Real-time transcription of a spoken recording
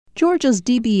Georgia's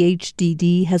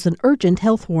DBHDD has an urgent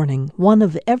health warning. 1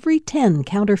 of every 10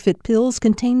 counterfeit pills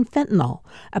contain fentanyl,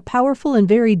 a powerful and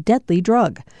very deadly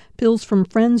drug. Pills from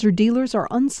friends or dealers are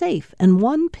unsafe, and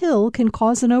 1 pill can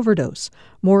cause an overdose.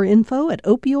 More info at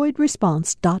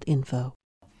opioidresponse.info.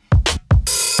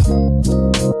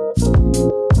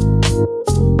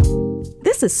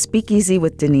 This is Speakeasy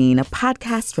with Deneen, a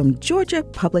podcast from Georgia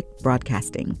Public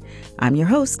Broadcasting. I'm your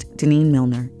host, Deneen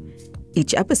Milner.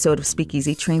 Each episode of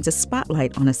Speakeasy trains a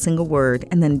spotlight on a single word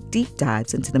and then deep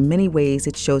dives into the many ways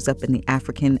it shows up in the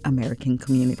African American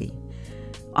community.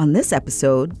 On this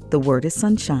episode, the word is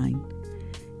sunshine.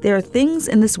 There are things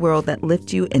in this world that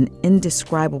lift you in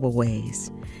indescribable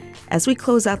ways. As we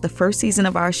close out the first season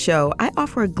of our show, I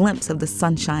offer a glimpse of the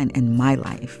sunshine in my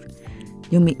life.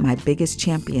 You'll meet my biggest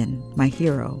champion, my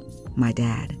hero, my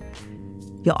dad.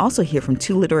 You'll also hear from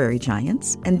 2 literary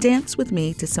giants and dance with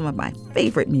me to some of my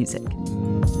favorite music.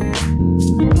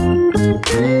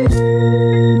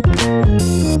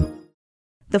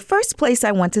 The first place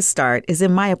I want to start is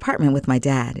in my apartment with my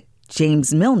dad.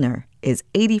 James Milner is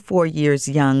 84 years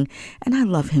young, and I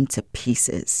love him to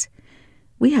pieces.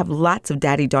 We have lots of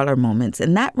daddy-daughter moments,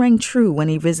 and that rang true when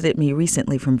he visited me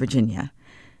recently from Virginia.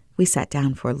 We sat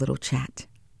down for a little chat.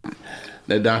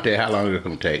 Now, Dante, how long is it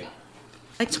going to take?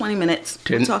 Like 20 minutes.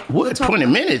 20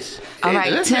 minutes? All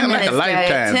right, that 10 minutes, like a lifetime,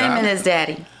 Daddy. 10 Dog. minutes,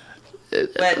 Daddy.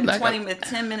 But like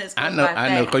 10 minutes I goes know, by I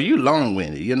know, fast. because you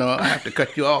long-winded. You know, I have to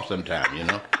cut you off sometime, you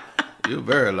know. You're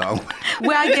very long-winded.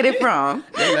 Where I get it from?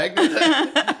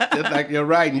 Just like you're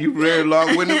writing, you very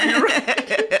long-winded when you write.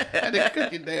 I had to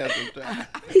cut you down sometimes.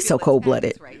 He's so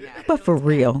cold-blooded. But for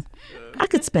real, I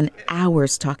could spend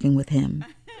hours talking with him.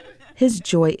 His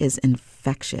joy is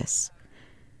infectious.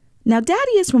 Now,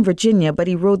 Daddy is from Virginia, but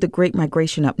he rode the Great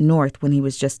Migration up north when he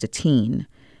was just a teen.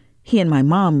 He and my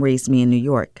mom raised me in New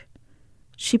York.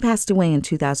 She passed away in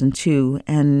 2002,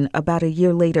 and about a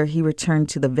year later, he returned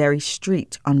to the very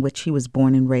street on which he was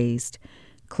born and raised,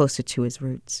 closer to his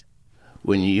roots.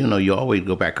 When you always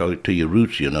go back to your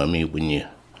roots, you know what I mean?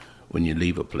 When you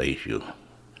leave a place,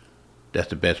 that's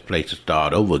the best place to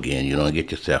start over again, and get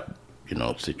yourself,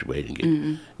 situated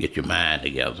and get your mind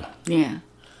together. Yeah.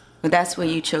 But that's where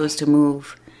you chose to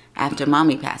move after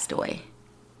Mommy passed away.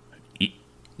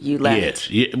 You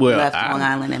left. Yes. Well, left Long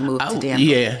Island and moved to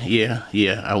Danville.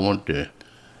 Yeah. I wanted to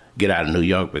get out of New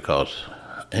York because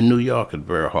in New York it's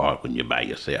very hard when you're by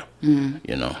yourself. And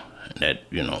that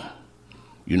you know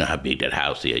how big that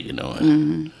house is.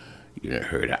 And you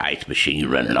heard the ice machine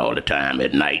running all the time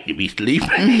at night. You be sleeping.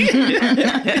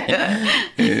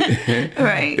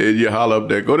 Right. And you holler up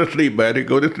there, "Go to sleep, buddy.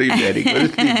 Go to sleep, daddy. Go to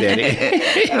sleep, daddy.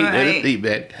 Go to sleep,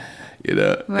 daddy."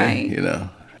 Right. Yeah,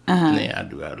 I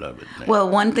do. I love it. Well,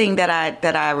 one thing that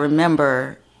I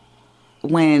remember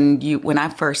when I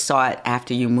first saw it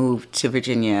after you moved to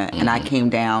Virginia, and I came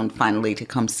down finally to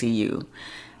come see you,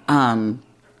 and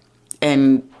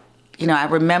I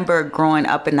remember growing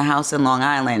up in the house in Long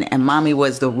Island, and Mommy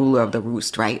was the ruler of the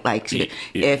roost, right? Like,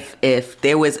 if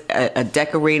there was a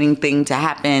decorating thing to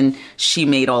happen, she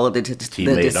made all of the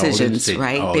decisions,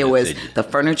 right? The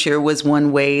furniture was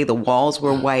one way, the walls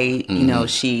were white.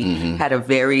 She had a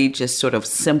very just sort of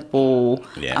simple,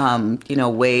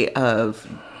 way of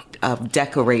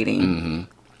decorating.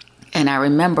 And I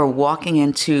remember walking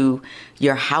into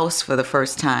your house for the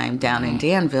first time down in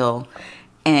Danville,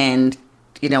 and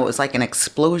it was like an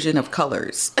explosion of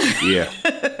colors. Yeah.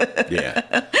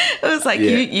 It was like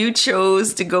you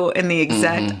chose to go in the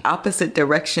exact opposite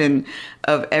direction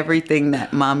of everything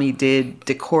that Mommy did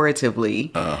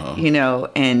decoratively,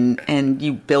 and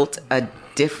you built a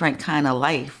different kind of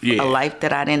life, a life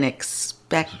that I didn't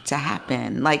expect to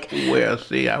happen. Well,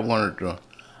 see, I wanted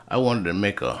to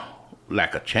make a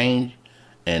change.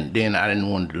 And then I didn't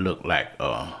want it to look like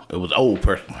it was old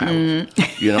person house,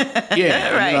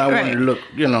 Right, I wanted to look,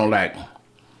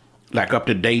 like up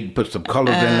to date, put some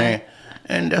colors in there,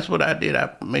 and that's what I did. I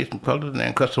made some colors in there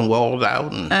and cut some walls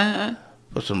out and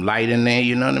put some light in there.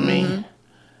 You know what I mean?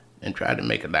 And tried to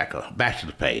make it like a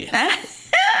bachelor's pad.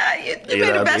 You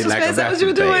made a bachelor's pad. Is that what you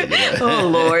were doing? Yeah. Oh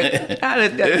Lord,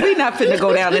 we're not finna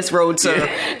go down this road, sir.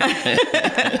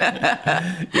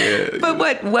 But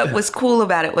what was cool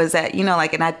about it was that,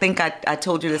 and I think I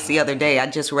told you this the other day. I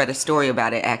just read a story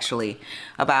about it actually,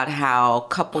 about how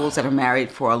couples that are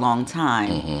married for a long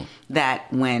time,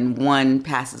 that when one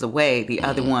passes away, the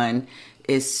other one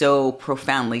is so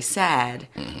profoundly sad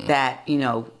that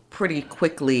pretty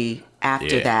quickly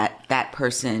after that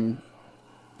person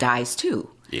dies too.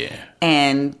 Yeah.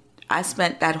 And I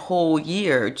spent that whole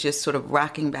year just sort of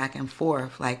rocking back and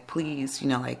forth, like, please,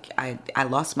 I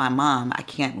lost my mom. I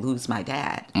can't lose my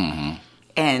dad.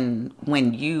 And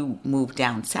when you moved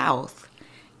down south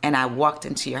and I walked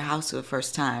into your house for the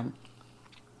first time,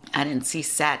 I didn't see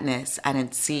sadness. I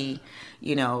didn't see,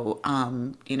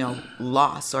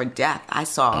 loss or death. I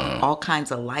saw all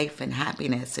kinds of life and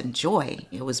happiness and joy.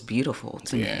 It was beautiful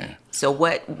to me. So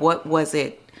what was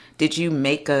it? Did you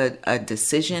make a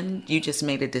decision? You just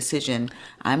made a decision.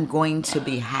 I'm going to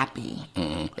be happy.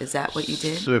 Is that what you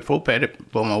did? So before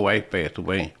my wife passed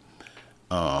away,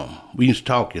 we used to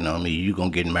talk, you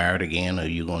going to get married again or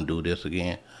you going to do this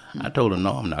again? I told her,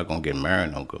 no, I'm not going to get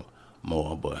married no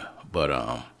more.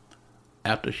 But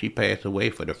after she passed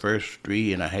away for the first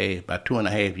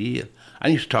 2.5 years, I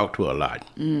used to talk to her a lot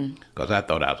because I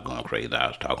thought I was going crazy. I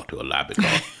was talking to her a lot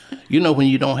because, when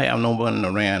you don't have no one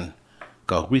around,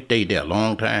 because we stayed there a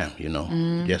long time,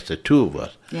 just the two of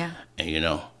us. Yeah.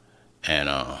 And,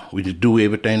 we just do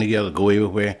everything together, go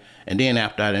everywhere. And then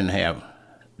after I didn't have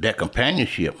that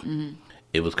companionship,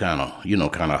 it was kind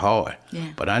of hard.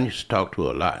 Yeah. But I used to talk to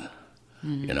her a lot,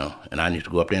 and I used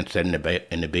to go up there and sit in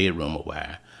the bedroom a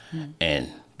while and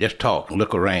just talk,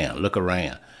 look around.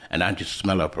 And I just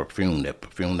smell her perfume, that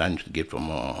perfume I used to get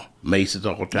from Macy's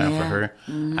all the time for her.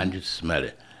 I just smell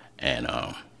it. And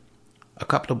a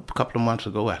couple of months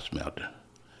ago, I smelled it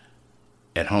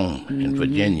at home in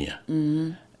Virginia.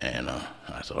 And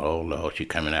I said, oh, Lord, she's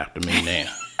coming after me now.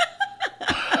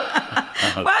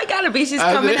 Well, I gotta be. She's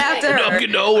coming after her. I'm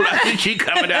getting old. I think she's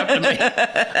coming after me.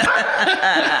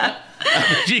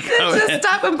 Just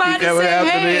stopping by to say,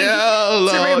 hey,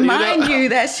 to remind you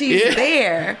that she's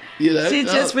there.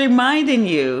 She's just reminding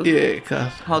you. Yeah,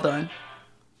 hold on.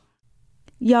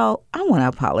 Y'all, I want to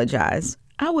apologize.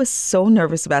 I was so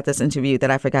nervous about this interview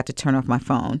that I forgot to turn off my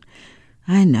phone.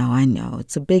 I know.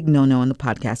 It's a big no-no in the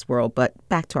podcast world, but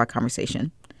back to our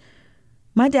conversation.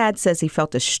 My dad says he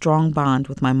felt a strong bond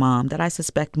with my mom that I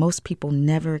suspect most people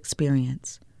never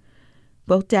experience.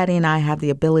 Both Daddy and I have the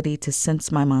ability to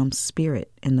sense my mom's spirit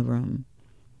in the room.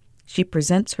 She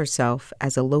presents herself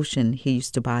as a lotion he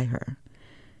used to buy her.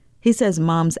 He says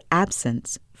Mom's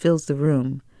absence fills the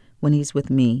room when he's with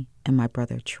me and my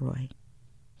brother Troy.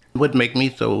 What makes me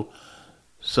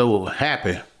so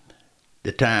happy,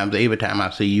 every time I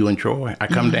see you and Troy, I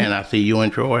come down and I see you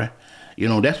and Troy,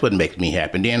 that's what makes me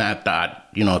happy. And then I thought,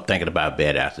 thinking about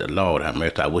Betty, I said, Lord have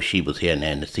mercy, I wish she was here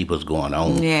now to see what's going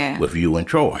on with you and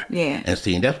Troy. Yeah. And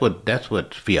see, that's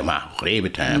what fills my heart every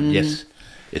time.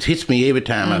 It hits me every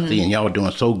time I see, and y'all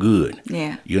doing so good.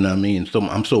 Yeah. You know what I mean? So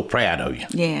I'm so proud of you.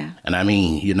 Yeah. And I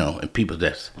mean, and people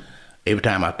every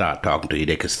time I start talking to you,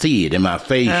 they could see it in my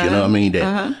face, you know what I mean?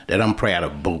 That I'm proud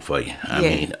of both of you. I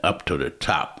mean, up to the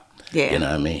top. Yeah. You know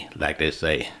what I mean? Like they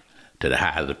say, to the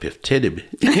highs of Fifth Titty. But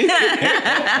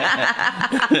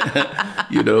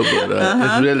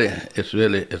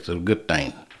it's a good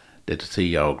thing that to see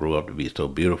y'all grow up to be so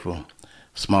beautiful,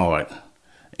 smart,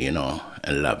 and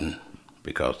loving.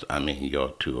 Because, you're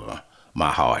to my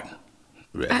heart,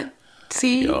 really.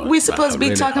 See, we're supposed to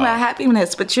be talking about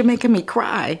happiness, but you're making me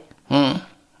cry. No.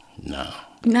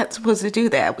 You're not supposed to do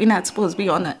that. We're not supposed to be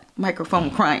on the microphone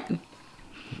crying.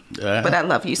 But I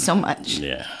love you so much.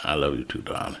 Yeah, I love you too,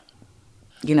 darling.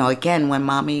 Again, when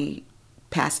Mommy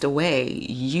passed away,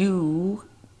 you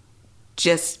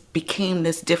just became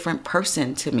this different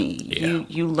person to me. Yeah.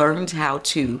 You learned how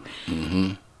to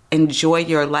enjoy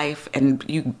your life, and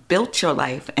you built your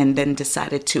life and then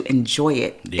decided to enjoy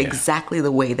it exactly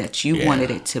the way that you wanted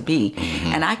it to be.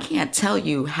 And I can't tell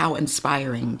you how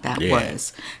inspiring that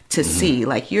was to see.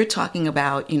 Like, you're talking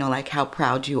about, like how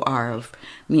proud you are of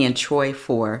me and Troy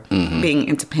for being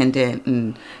independent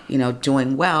and,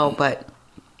 doing well. But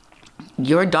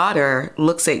your daughter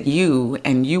looks at you,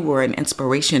 and you were an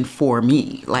inspiration for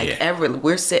me.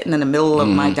 We're sitting in the middle of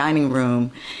my dining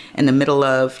room, in the middle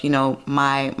of,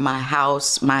 my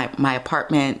house, my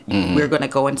apartment. We're going to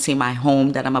go and see my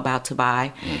home that I'm about to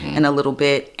buy in a little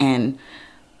bit. And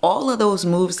all of those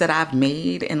moves that I've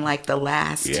made in the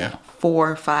last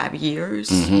 4 or 5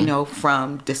 years,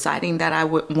 from deciding that I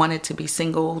wanted to be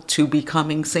single, to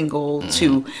becoming single,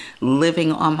 to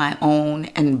living on my own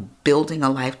and building a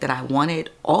life that I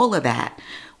wanted, all of that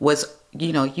was,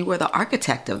 you were the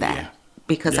architect of that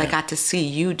because I got to see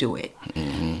you do it.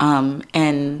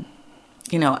 And,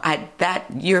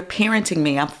 you're parenting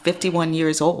me. I'm 51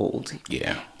 years old.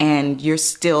 Yeah. And you're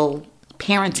still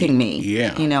parenting me,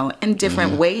 in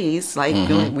different ways.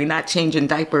 We're not changing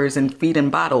diapers and feeding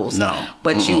bottles. No.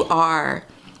 But you are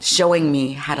showing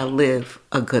me how to live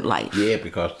a good life. Yeah,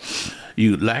 because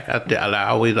I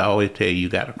always tell you, you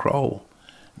got to crawl.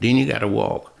 Then you got to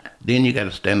walk. Then you got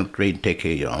to stand up straight and take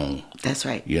care of your own. That's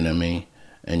right. You know what I mean?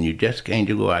 And you just can't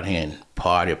go out here and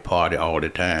party all the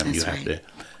time. That's you have to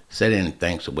sit there and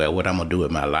think, so, well, what I'm gonna do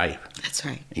with my life? That's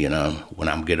right. You know, when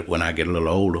I get a little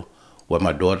older, what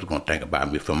my daughter's gonna think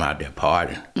about me from out there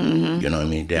partying. You know what I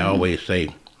mean? They always say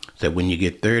when you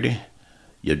get 30,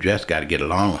 your dress got to get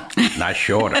longer, not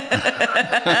shorter.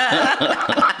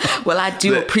 Well, I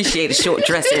do appreciate a short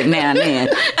dress every now and then.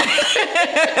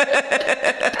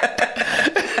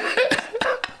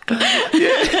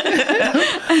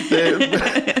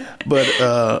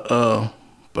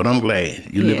 But I'm glad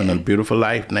you're living a beautiful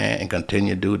life now and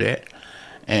continue to do that.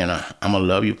 And I'm going to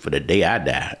love you for the day I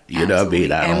die. You know what I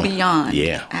mean? And beyond.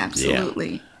 Yeah.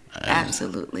 Absolutely. Yeah.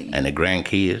 Absolutely. And the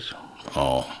grandkids,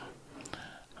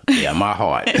 yeah, my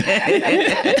heart.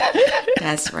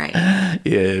 That's right.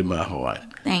 Yeah, my heart.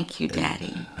 Thank you,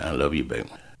 Daddy. I love you, baby.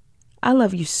 I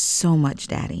love you so much,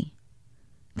 Daddy.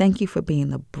 Thank you for being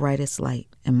the brightest light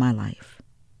in my life.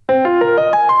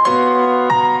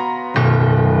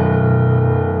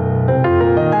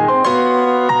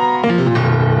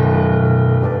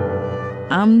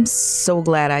 I'm so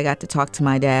glad I got to talk to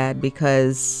my dad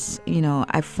because,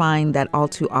 I find that all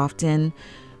too often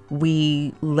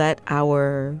we let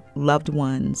our loved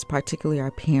ones, particularly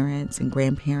our parents and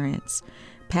grandparents,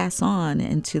 pass on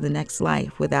into the next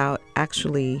life without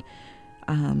actually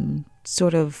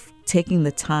sort of taking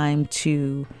the time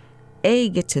to,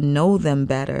 get to know them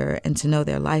better and to know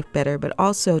their life better, but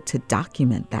also to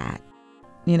document that.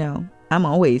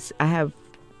 I have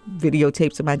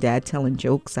videotapes of my dad telling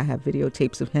jokes. I have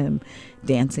videotapes of him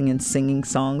dancing and singing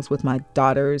songs with my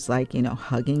daughters,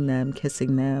 hugging them,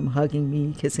 kissing them, hugging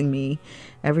me, kissing me.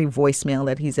 Every voicemail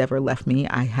that he's ever left me,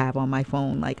 I have on my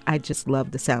phone. I just love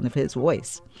the sound of his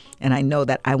voice. And I know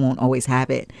that I won't always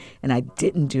have it. And I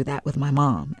didn't do that with my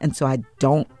mom. And so I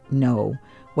don't know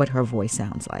what her voice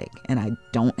sounds like. And I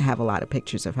don't have a lot of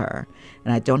pictures of her.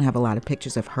 And I don't have a lot of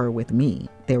pictures of her with me.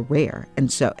 They're rare.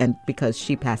 And because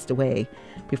she passed away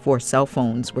before cell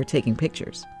phones were taking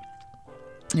pictures.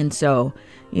 And so,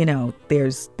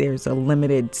 there's a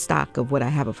limited stock of what I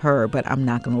have of her, but I'm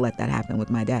not going to let that happen with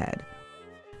my dad.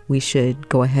 We should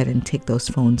go ahead and take those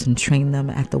phones and train them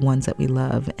at the ones that we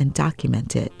love and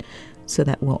document it so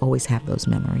that we'll always have those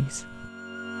memories.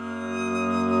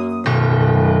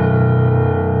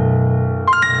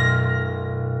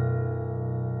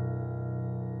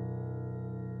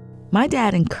 My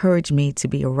dad encouraged me to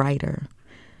be a writer.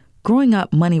 Growing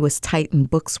up, money was tight and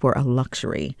books were a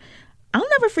luxury. I'll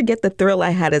never forget the thrill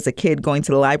I had as a kid going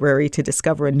to the library to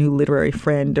discover a new literary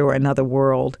friend or another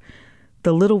world.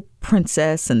 The Little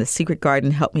Princess and The Secret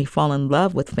Garden helped me fall in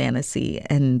love with fantasy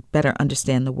and better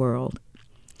understand the world.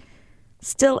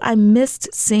 Still, I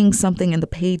missed seeing something in the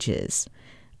pages.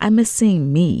 I missed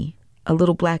seeing me, a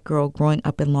little black girl growing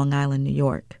up in Long Island, New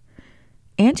York.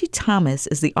 Angie Thomas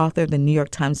is the author of the New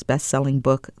York Times best-selling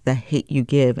book, The Hate U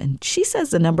Give, and she says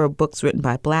the number of books written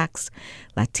by Blacks,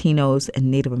 Latinos,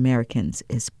 and Native Americans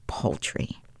is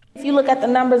paltry. If you look at the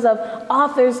numbers of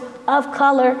authors of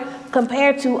color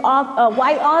compared to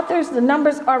white authors, the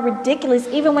numbers are ridiculous,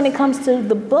 even when it comes to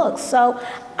the books. So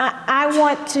I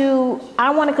want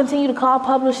to continue to call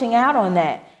publishing out on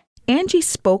that. Angie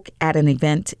spoke at an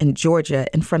event in Georgia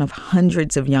in front of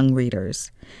hundreds of young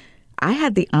readers. I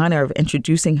had the honor of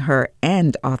introducing her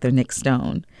and author Nick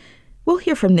Stone. We'll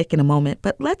hear from Nick in a moment,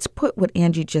 but let's put what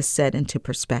Angie just said into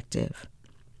perspective.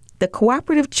 The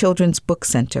Cooperative Children's Book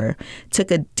Center took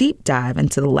a deep dive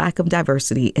into the lack of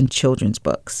diversity in children's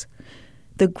books.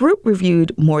 The group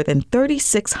reviewed more than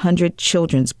 3,600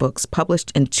 children's books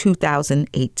published in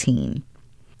 2018.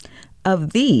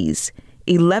 Of these,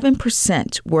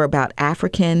 11% were about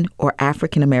African or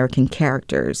African American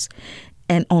characters,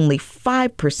 and only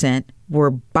 5%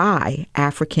 were by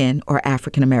African or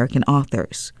African American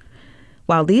authors.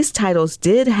 While these titles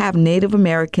did have Native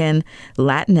American,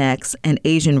 Latinx, and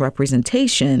Asian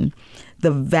representation,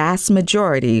 the vast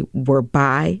majority were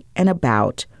by and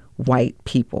about white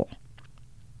people.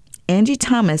 Angie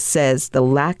Thomas says the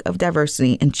lack of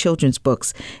diversity in children's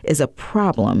books is a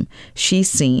problem she's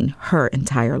seen her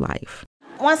entire life.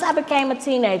 Once I became a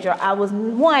teenager, I was,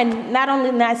 not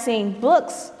only not seeing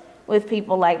books with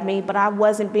people like me, but I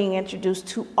wasn't being introduced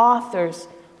to authors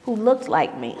who looked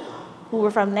like me, who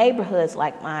were from neighborhoods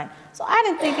like mine. So I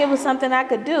didn't think it was something I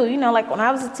could do. Like when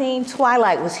I was a teen,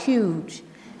 Twilight was huge.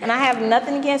 And I have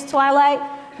nothing against Twilight,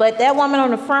 but that woman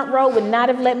on the front row would not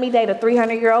have let me date a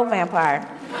 300-year-old vampire.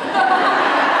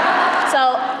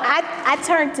 So I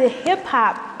turned to hip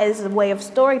hop as a way of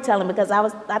storytelling because I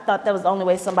thought that was the only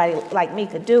way somebody like me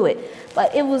could do it.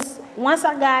 But it was, once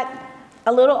I got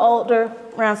a little older,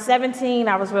 around 17,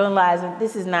 I was realizing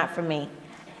this is not for me.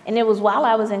 And it was while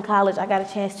I was in college, I got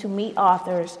a chance to meet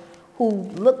authors who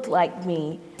looked like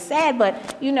me. Sad,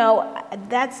 but you know,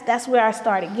 that's where I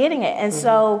started getting it. And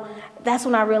so that's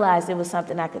when I realized it was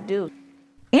something I could do.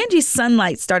 Angie's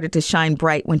sunlight started to shine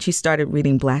bright when she started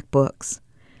reading Black books.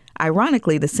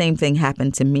 Ironically, the same thing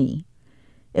happened to me.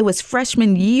 It was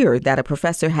freshman year that a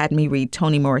professor had me read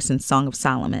Toni Morrison's Song of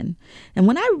Solomon. And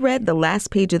when I read the last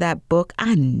page of that book,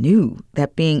 I knew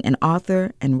that being an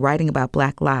author and writing about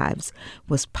Black lives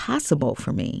was possible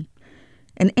for me.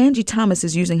 And Angie Thomas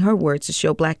is using her words to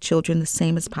show Black children the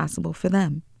same is possible for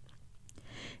them.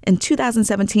 In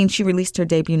 2017, she released her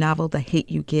debut novel, The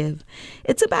Hate U Give.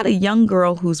 It's about a young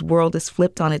girl whose world is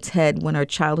flipped on its head when her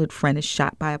childhood friend is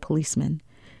shot by a policeman.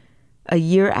 A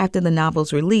year after the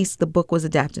novel's release, the book was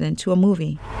adapted into a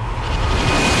movie.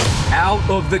 Out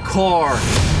of the car.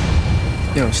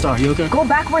 Yo, Star, you okay? Go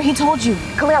back where he told you.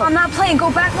 Khalil, I'm not playing.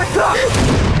 Go back where...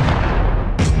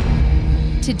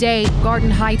 Today, Garden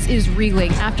Heights is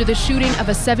reeling after the shooting of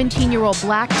a 17-year-old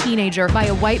Black teenager by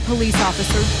a white police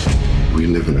officer. We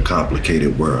live in a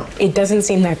complicated world. It doesn't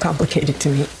seem that complicated to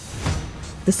me.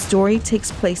 The story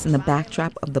takes place in the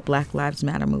backdrop of the Black Lives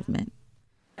Matter movement.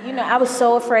 You know, I was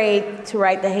so afraid to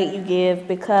write The Hate U Give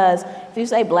because if you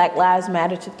say Black Lives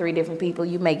Matter to 3 different people,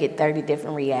 you may get 30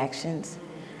 different reactions.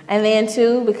 And then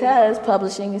 2, because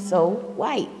publishing is so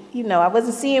white. You know, I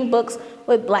wasn't seeing books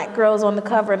with Black girls on the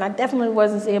cover, and I definitely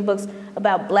wasn't seeing books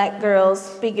about Black girls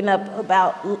speaking up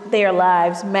about their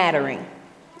lives mattering,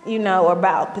 you know, or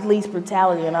about police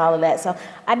brutality and all of that. So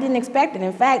I didn't expect it.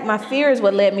 In fact, my fear is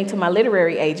what led me to my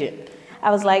literary agent.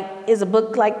 I was like, is a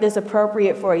book like this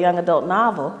appropriate for a young adult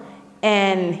novel?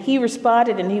 And he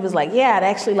responded and he was like, yeah, I'd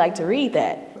actually like to read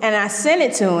that. And I sent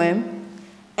it to him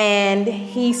and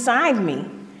he signed me.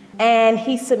 And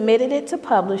he submitted it to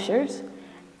publishers,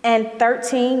 and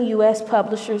 13 U.S.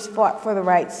 publishers fought for the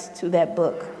rights to that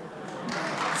book.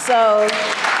 So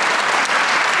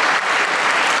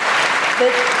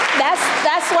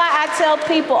that's why I tell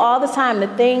people all the time, the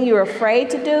thing you're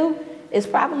afraid to do is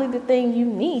probably the thing you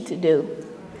need to do.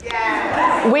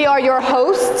 Yeah. We are your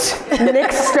hosts,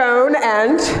 Nick Stone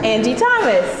and Angie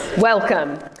Thomas.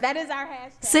 Welcome. That is our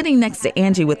hashtag. Sitting next to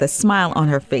Angie with a smile on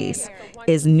her face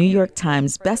is New York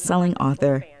Times bestselling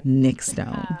author Nick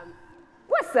Stone.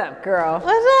 What's up, girl?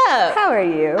 What's up? How are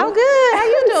you? I'm good. How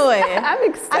you doing? I'm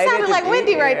excited. I sounded like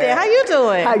Wendy right there. How you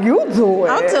doing? How you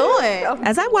doing? I'm doing.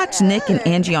 As I watched Nick and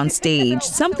Angie on stage,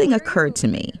 something occurred to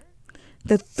me.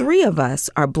 The 3 of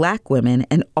us are Black women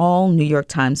and all New York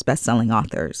Times bestselling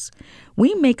authors.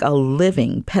 We make a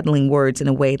living peddling words in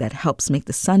a way that helps make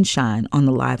the sun shine on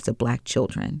the lives of Black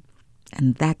children.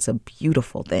 And that's a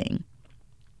beautiful thing.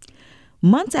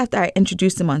 Months after I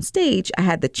introduced him on stage, I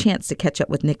had the chance to catch up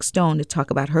with Nick Stone to talk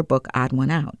about her book, Odd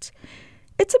One Out.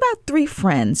 It's about 3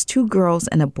 friends, 2 girls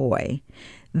and a boy.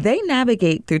 They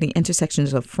navigate through the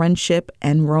intersections of friendship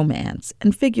and romance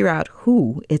and figure out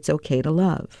who it's okay to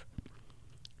love.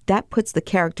 That puts the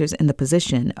characters in the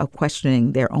position of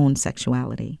questioning their own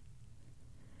sexuality.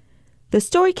 The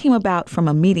story came about from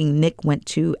a meeting Nick went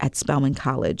to at Spelman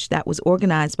College that was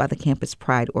organized by the Campus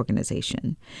Pride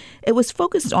organization. It was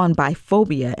focused on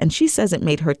biphobia, and she says it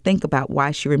made her think about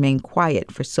why she remained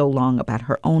quiet for so long about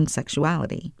her own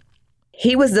sexuality.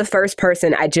 He was the first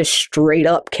person I just straight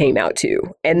up came out to.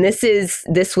 And this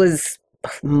was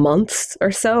months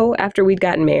or so after we'd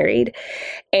gotten married.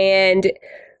 And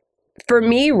for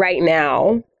me right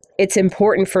now, it's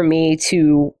important for me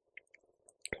to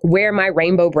wear my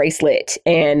rainbow bracelet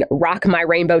and rock my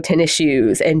rainbow tennis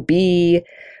shoes and be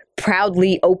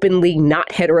proudly, openly not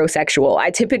heterosexual. I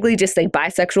typically just say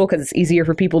bisexual because it's easier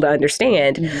for people to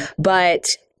understand. Mm-hmm.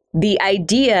 But the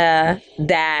idea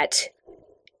that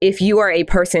if you are a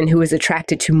person who is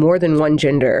attracted to more than one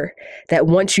gender, that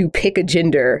once you pick a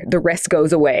gender, the rest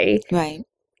goes away. Right.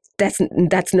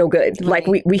 That's no good. Right.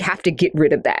 Like we have to get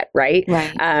rid of that, right?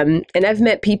 Right. And I've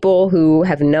met people who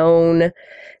have known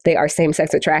they are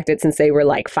same-sex attracted since they were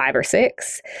like 5 or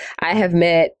 6. I have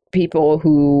met people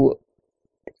who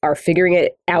are figuring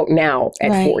it out now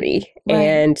at 40,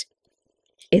 and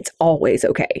it's always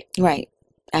okay. Right.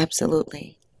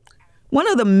 Absolutely. One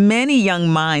of the many young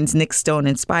minds Nick Stone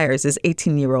inspires is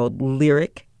 18-year-old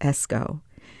Lyric Esco.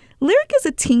 Lyric is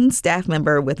a teen staff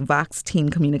member with Vox Teen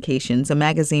Communications, a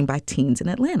magazine by teens in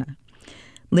Atlanta.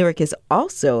 Lyric is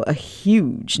also a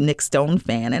huge Nick Stone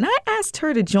fan, and I asked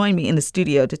her to join me in the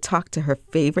studio to talk to her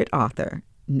favorite author,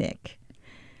 Nick.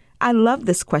 I love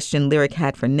this question Lyric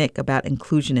had for Nick about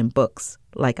inclusion in books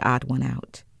like Odd One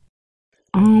Out.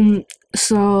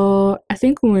 So I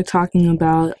think when we're talking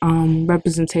about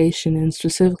representation, and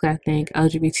specifically I think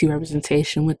LGBT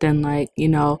representation within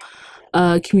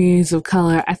communities of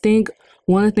color, I think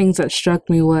one of the things that struck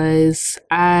me was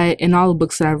in all the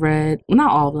books that I've read, well,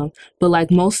 not all of them, but like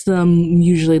most of them,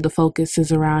 usually the focus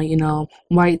is around,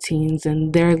 white teens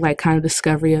and their like kind of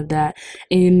discovery of that.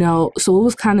 And, so what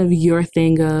was kind of your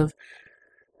thing of,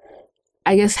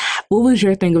 I guess, what was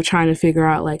your thing of trying to figure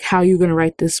out like how you're going to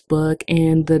write this book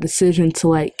and the decision to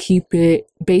like keep it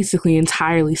basically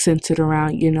entirely centered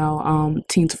around,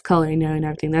 teens of color, and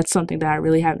everything? That's something that I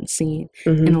really haven't seen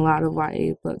in a lot of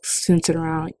YA books centered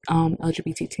around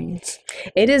LGBT teens.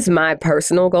 It is my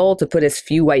personal goal to put as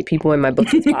few white people in my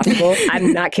book as possible.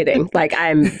 I'm not kidding. Like,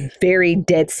 I'm very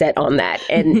dead set on that.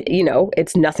 And,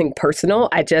 it's nothing personal.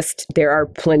 There are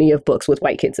plenty of books with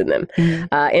white kids in them.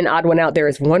 In Odd One Out, there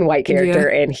is one white character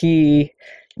and he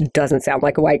doesn't sound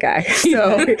like a white guy.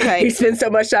 So he spends so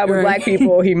much time with black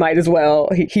people, he might as well.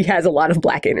 He has a lot of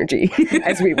black energy,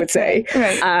 as we would say.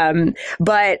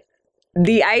 But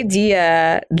the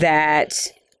idea that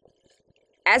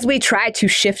as we try to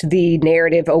shift the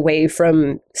narrative away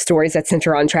from stories that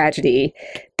center on tragedy,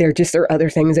 there just are other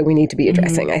things that we need to be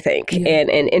addressing, I think. And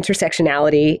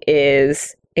intersectionality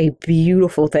is a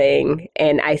beautiful thing.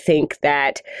 And I think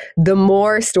that the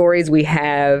more stories we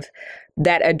have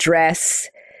that address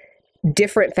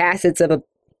different facets of a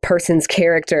person's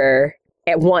character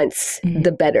at once,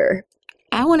 the better.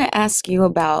 I want to ask you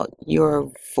about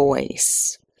your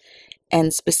voice.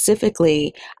 And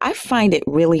specifically, I find it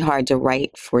really hard to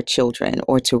write for children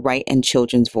or to write in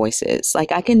children's voices.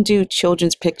 Like, I can do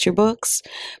children's picture books,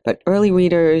 but early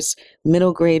readers,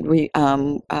 middle grade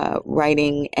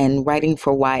writing and writing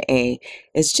for YA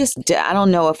is just, I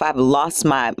don't know if I've lost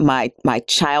my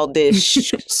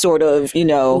childish sort of,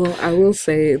 Well, I will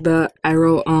say that I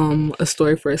wrote a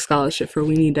story for a scholarship for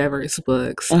We Need Diverse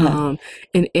Books. And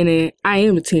in it, I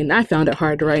am a teen. I found it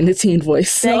hard to write in a teen voice.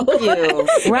 So. Thank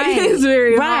you. Right. It's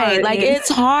very hard. Like, it's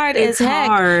hard as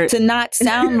heck to not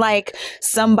sound like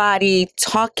somebody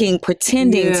talking,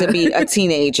 pretending to be a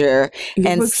teenager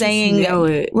and saying,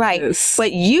 right. Yes.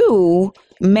 But you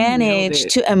managed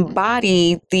to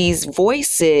embody these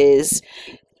voices,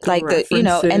 like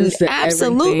and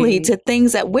absolutely to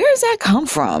things that, where does that come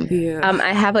from?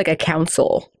 I have like a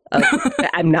council.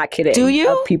 I'm not kidding. Do you?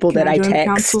 Of people that I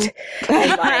text.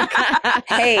 And like,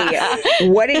 hey,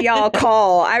 what do y'all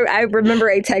call? I remember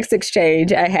a text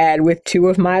exchange I had with two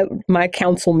of my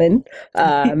councilmen,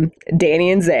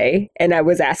 Danny and Zay, and I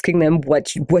was asking them,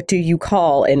 what do you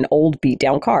call an old beat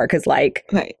down car? Because like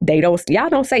y'all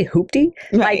don't say hoopty.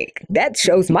 Like, that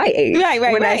shows my age.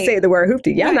 When I say the word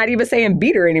hoopty, y'all not even saying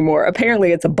beater anymore.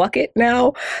 Apparently it's a bucket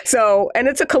now. So, and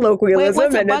it's a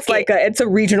colloquialism, and it's like it's a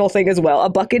regional thing as well. A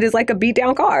bucket is like a beat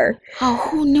down car. Oh,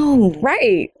 who knew?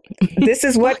 Right. This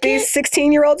is what these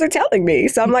 16-year-olds are telling me.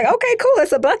 So I'm like, okay, cool.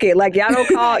 It's a bucket. Like, y'all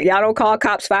don't call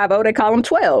cops 5-0. They call them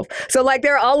 12. So like,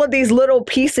 there are all of these little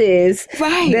pieces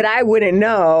that I wouldn't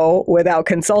know without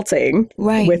consulting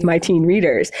with my teen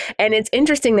readers. And it's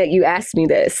interesting that you asked me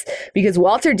this, because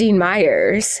Walter Dean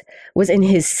Myers was in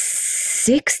his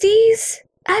 60s.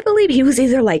 I believe he was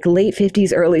either like late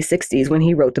 50s, early 60s when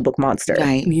he wrote the book Monster.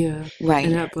 Right. Yeah.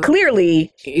 Right.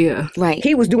 Clearly, right.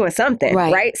 He was doing something,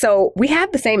 right? So we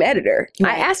have the same editor.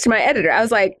 I asked my editor, I was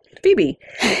like, Phoebe,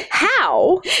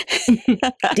 how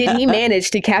did he manage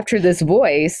to capture this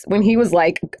voice when he was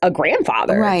like a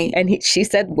grandfather? Right. And she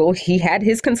said, well, he had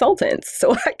his consultants.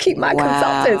 So I keep my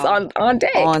consultants on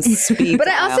deck. On speed But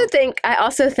dial. I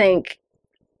also think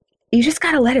you just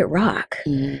got to let it rock.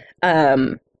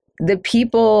 The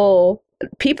people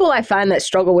I find that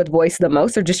struggle with voice the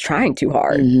most are just trying too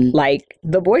hard. Like,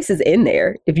 the voice is in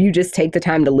there if you just take the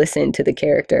time to listen to the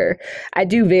character. I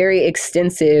do very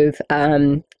extensive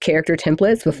character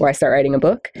templates before I start writing a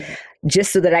book,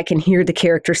 just so that I can hear the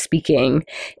character speaking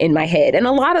in my head. And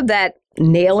a lot of that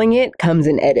nailing it comes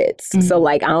in edits. So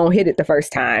like, I don't hit it the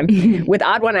first time. With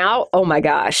Odd One Out, oh my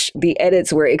gosh, the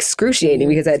edits were excruciating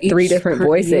because I had three different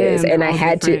voices, and I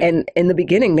had to, and in the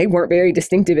beginning they weren't very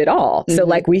distinctive at all. So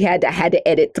like, we had to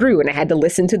edit through, and I had to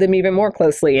listen to them even more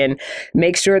closely and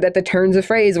make sure that the turns of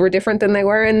phrase were different than they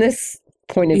were in this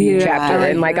point of view chapter.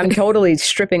 And like, I'm totally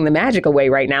stripping the magic away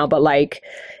right now, but like,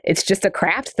 it's just a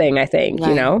craft thing, I think,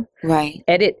 you know? Right.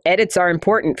 Edits are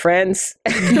important, friends.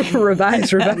 revise.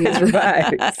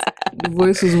 The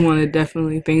voice was one of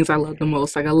definitely things I love the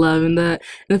most. Like, I love in the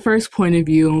first point of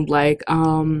view, like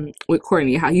with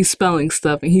Courtney, how he's spelling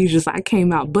stuff and he's just like, I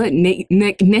came out butt naked.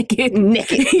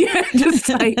 Yeah, just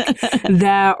like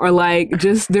that. Or like,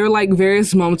 just there are like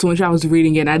various moments in which I was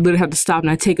reading it and I literally have to stop and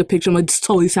I take a picture. I'm like, this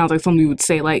totally sounds like somebody would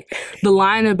say. Like the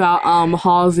line about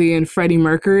Halsey and Freddie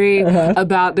Mercury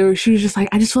about she was just like,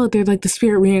 I just feel like they're like the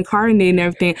spirit reincarnation reincarnated and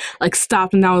everything, like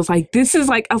stopped, and I was like,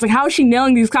 how is she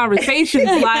nailing these conversations?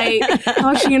 Like,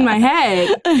 how is she in my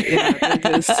head? Yeah,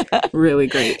 they're just really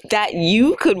great. That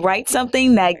you could write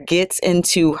something that gets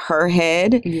into her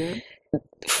head. Yeah.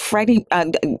 Freddie,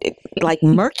 like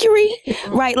Mercury,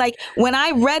 right? Like when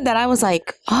I read that, I was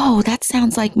like, oh, that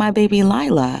sounds like my baby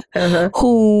Lila,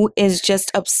 who is just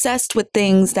obsessed with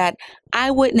things that I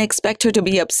wouldn't expect her to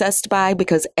be obsessed by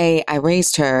because A, I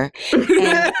raised her,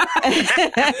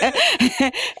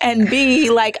 and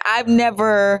B, like I've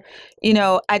never,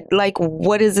 I like,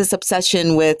 what is this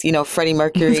obsession with, Freddie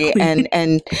Mercury and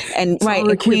right,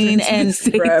 and Queen and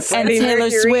Taylor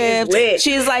Swift.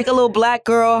 She's like a little black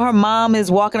girl. Her mom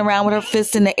is walking around with her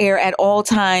fist in the air at all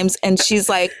times, and she's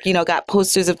like, got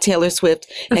posters of Taylor Swift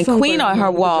and Queen on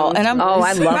her wall. And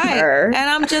I love her. And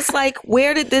I'm just like,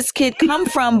 where did this kid come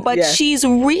from? But she's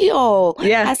real.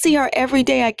 Yeah. I see her every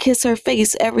day. I kiss her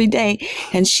face every day,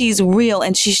 and she's real,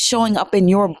 and she's showing up in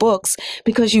your books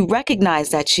because you recognize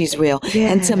that she's real.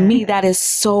 Yeah. And to me, that is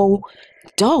so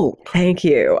dope. Thank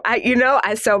you.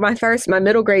 So my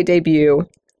middle grade debut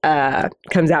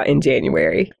comes out in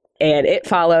January. And it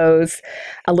follows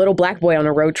a little black boy on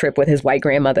a road trip with his white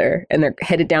grandmother, and they're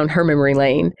headed down her memory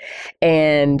lane.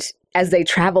 And as they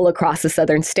travel across the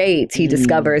southern states, he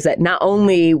discovers that not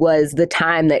only was the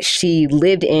time that she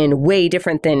lived in way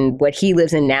different than what he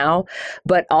lives in now,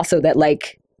 but also that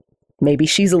like maybe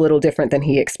she's a little different than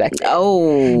he expected.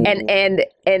 Oh. And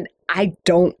I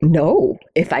don't know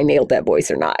if I nailed that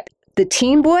voice or not. The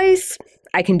teen voice,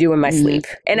 I can do in my sleep.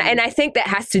 And I think that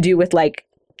has to do with like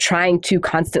trying to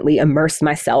constantly immerse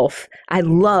myself. I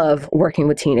love working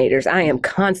with teenagers. I am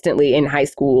constantly in high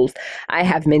schools. I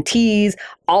have mentees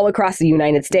all across the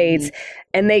United States,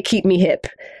 and they keep me hip.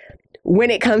 When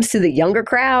it comes to the younger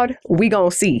crowd, we gonna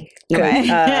see.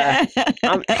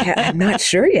 I'm not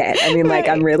sure yet. I mean, like,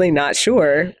 I'm really not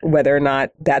sure whether or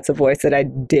not that's a voice that I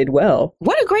did well.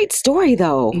 What a great story,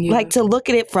 though. Yeah. Like, to look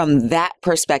at it from that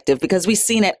perspective, because we've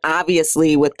seen it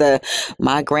obviously with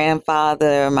my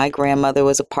grandfather, my grandmother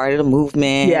was a part of the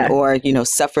movement, or,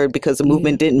 suffered because the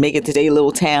movement didn't make it to their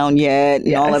little town yet,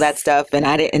 and all of that stuff. And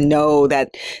I didn't know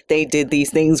that they did these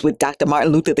things with Dr.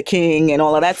 Martin Luther King and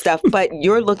all of that stuff. But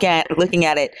you're looking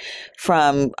at it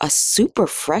from a super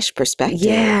fresh perspective.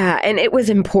 Yeah, and it was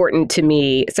important to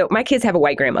me. So my kids have a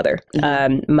white grandmother.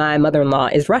 My mother-in-law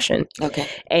is Russian. Okay.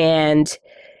 And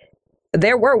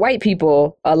there were white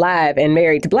people alive and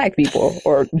married to black people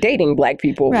or dating black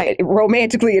people,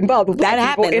 romantically involved with black people. That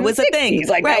happened. It was a thing.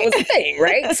 Like, that was a thing,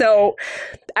 right? So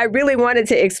I really wanted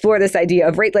to explore this idea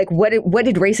of what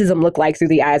did racism look like through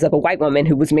the eyes of a white woman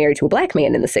who was married to a black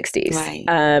man in the 60s. Right.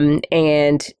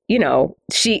 And,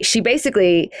 she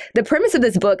basically, the premise of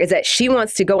this book is that she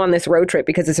wants to go on this road trip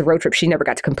because it's a road trip she never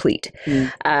got to complete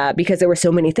because there were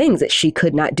so many things that she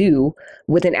could not do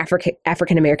with an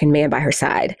African-American man by her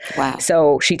side. Wow.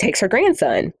 So she takes her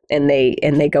grandson and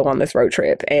they go on this road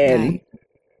trip, and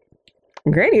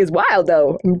Granny is wild,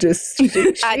 though.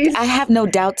 I have no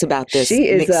doubts about this. She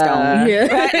is, Nick Stone.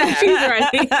 She's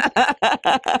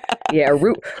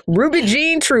right. Ruby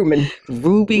Jean Truman.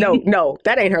 Ruby? No,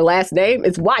 that ain't her last name.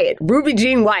 It's Wyatt. Ruby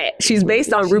Jean Wyatt. She's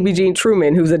based on Ruby Jean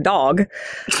Truman, who's a dog.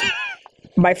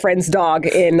 My friend's dog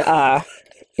in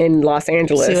Los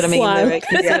Angeles. See what I mean, Lyric?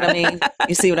 You see what I mean?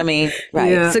 You see what I mean?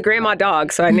 Right. Yeah. It's a grandma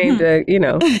dog, so I named her,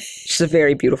 she's a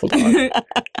very beautiful dog.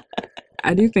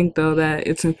 I do think, though, that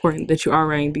it's important that you are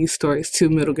writing these stories to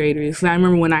middle graders. I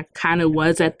remember when I kind of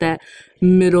was at that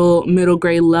middle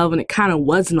grade level, and it kind of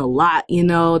wasn't a lot,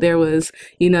 there was,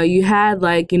 you had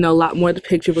a lot more of the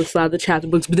picture books, a lot of the chapter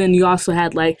books, but then you also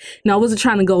had I wasn't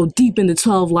trying to go deep into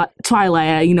Twilight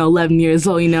at, 11 years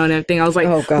old, and everything. I was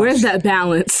like, where's that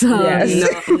balance? So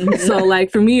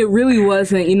for me, it really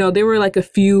wasn't, there were a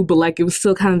few, but it was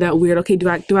still kind of that weird, okay, do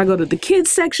I go to the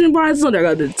kids section of Barnes Noble? Do I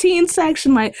go to the teen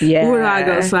section? Where do I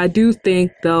go? So I do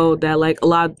think, though, that a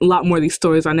lot more of these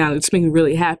stories are now, it's making me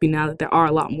really happy now that there are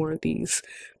a lot more of these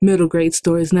middle grade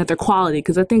stories and that they're quality,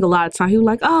 because I think a lot of times people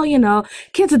are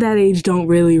kids at that age don't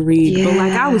really read, but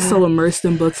I was so immersed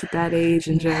in books at that age,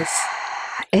 and just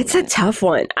it's a tough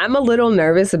one. I'm a little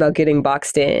nervous about getting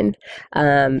boxed in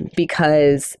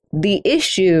because the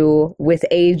issue with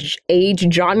age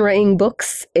genreing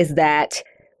books is that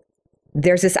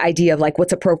there's this idea of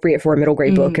what's appropriate for a middle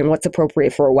grade book and what's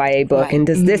appropriate for a YA book. Right. And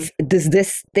does this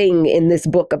thing in this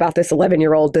book about this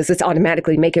 11-year-old, does this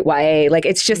automatically make it YA?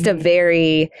 It's just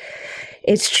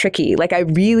it's tricky. I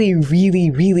really,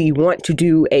 really, really want to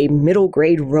do a middle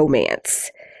grade romance,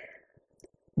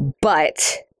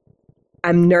 but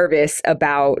I'm nervous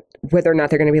about whether or not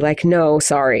they're going to be no,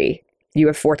 sorry. you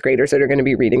have fourth graders that are going to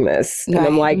be reading this. And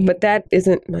I'm like, but that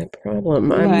isn't my problem.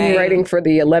 I'm writing for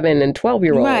the 11 and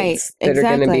 12-year-olds that are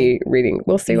going to be reading.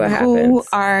 We'll see what happens. Who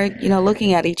are,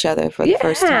 looking at each other for the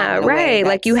first time. Right.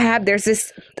 Like you have, there's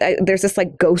this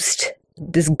like ghost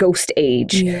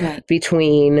age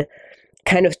between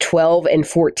kind of 12 and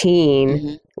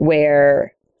 14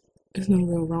 where there's no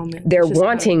real romance. They're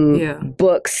wanting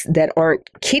books that aren't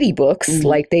kiddie books.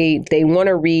 Like they want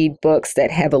to read books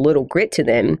that have a little grit to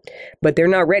them, but they're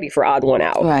not ready for Odd One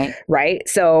Out. Right.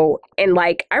 So, and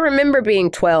like, I remember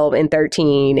being 12 and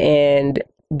 13 and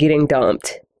getting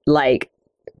dumped. Like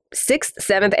 6th,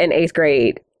 7th, and 8th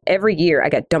grade, every year I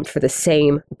got dumped for the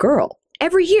same girl.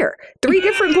 Every year. 3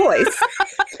 different boys.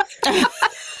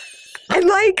 And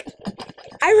like,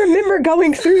 I remember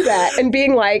going through that and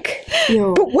being like,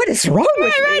 but what is wrong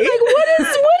with me? Like, what is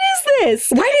this?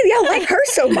 Why did y'all like her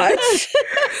so much?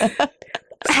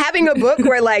 Having a book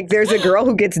where like there's a girl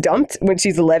who gets dumped when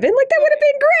she's 11, like that would have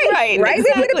been great. Right? Exactly.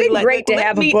 It would have been great to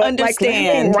have a book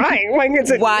understand like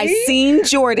why Scene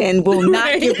Jordan will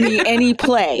not give me any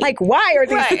play. Like, why are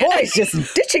these boys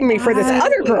just ditching me for this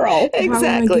other girl?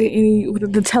 Exactly.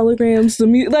 The telegrams, the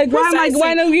music. Like, why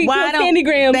don't we get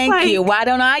candygrams? Thank you. Why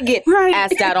don't I get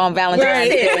asked out on Valentine's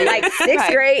Day? Like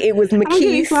 6th grade, it was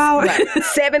McKeith.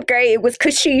 7th grade, it was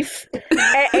Kashif.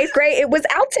 At 8th grade, it was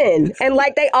Alton. And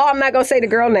like I'm not gonna say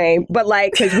the girl name, but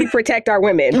like, because we protect our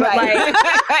women. But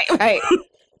like,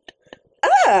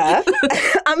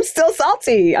 I'm still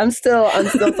salty. I'm still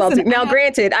salty. Now,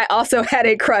 granted, I also had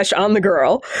a crush on the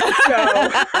girl,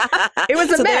 so it was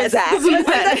a mess.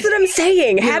 That's what I'm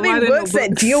saying. Having books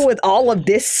that deal with all of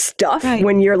this stuff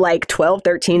when you're like 12,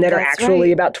 13, that are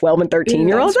actually about 12 and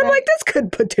 13-year-olds, I'm like, this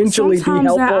could potentially be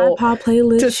helpful that iPod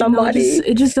playlist, to somebody.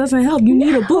 It just doesn't help. You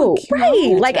need a book,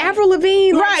 like Avril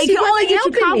Lavigne. Right, it can only get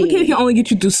you complicated. It can only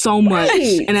get you through so much,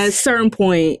 and at a certain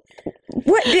point,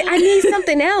 I need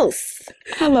something else.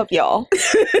 I love y'all.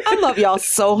 I love y'all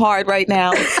so hard right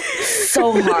now.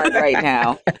 So hard right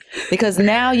now. Because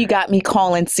now you got me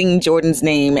calling Scene Jordan's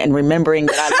name and remembering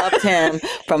that I loved him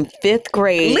from 5th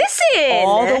grade. Listen!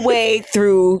 All the way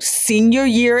through senior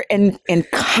year in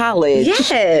college.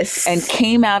 Yes. And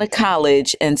came out of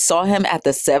college and saw him at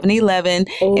the 7-Eleven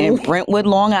in Brentwood,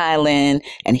 Long Island.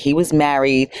 And he was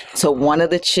married to one of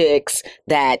the chicks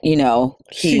that,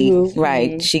 she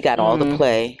got all the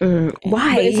play.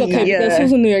 Why? But it's okay because she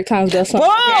was a New York Times bestseller.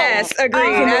 Yes, agreed.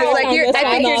 I was like,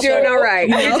 I think you're doing all right.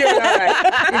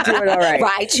 You're doing all right.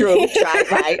 Right, true.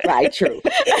 Right, true.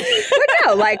 But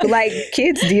no, like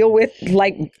kids deal with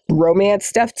like romance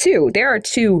stuff too. There are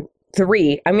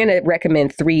 3. I'm going to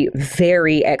recommend 3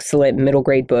 very excellent middle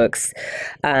grade books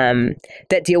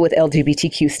that deal with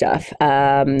LGBTQ stuff.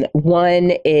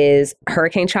 One is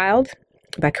Hurricane Child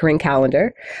by Corinne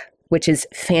Callender, which is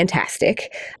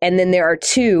fantastic. And then there are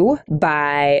 2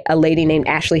 by a lady named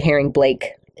Ashley Herring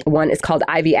Blake. One is called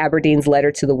Ivy Aberdeen's Letter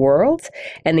to the World,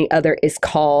 and the other is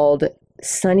called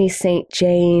Sunny St.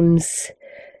 James,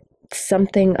 the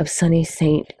Something of Sunny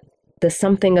St.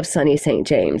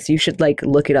 James. You should like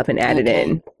look it up and add it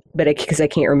in. But because I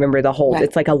can't remember the whole,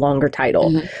 it's like a longer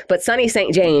title. But Sunny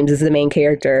St. James is the main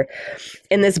character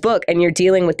in this book, and you're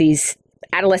dealing with these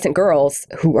adolescent girls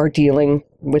who are dealing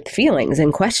with feelings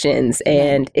and questions,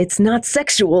 and it's not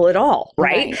sexual at all,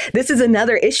 right? This is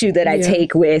another issue that I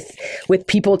take with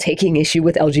people taking issue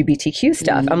with LGBTQ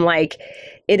stuff. I'm like,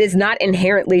 it is not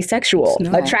inherently sexual.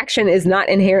 Attraction is not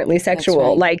inherently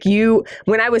sexual. Like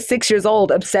when I was 6 years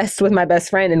old, obsessed with my best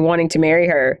friend and wanting to marry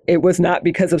her, it was not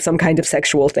because of some kind of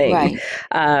sexual thing.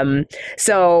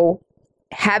 So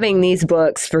having these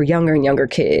books for younger and younger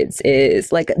kids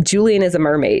is like Julian is a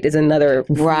Mermaid is another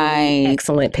really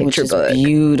excellent picture book.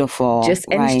 Beautiful.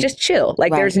 And it's just chill.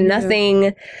 Like there's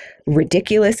nothing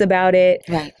ridiculous about it.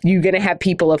 You're going to have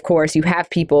people, of course, you have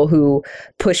people who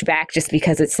push back just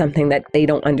because it's something that they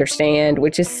don't understand,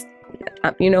 which is,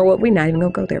 you know what, we're not even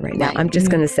going to go there right now. I'm just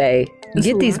going to say,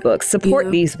 get these books,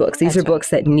 support these books. These are books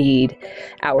that need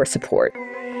our support.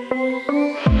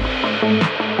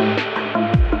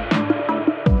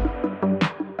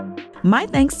 My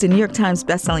thanks to New York Times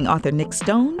bestselling author Nic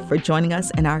Stone for joining us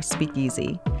in our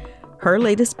Speakeasy. Her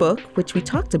latest book, which we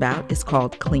talked about, is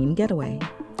called Clean Getaway.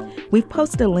 We've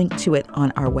posted a link to it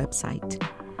on our website.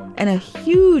 And a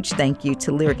huge thank you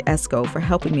to Lyric Esco for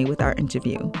helping me with our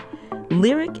interview.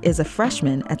 Lyric is a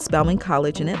freshman at Spelman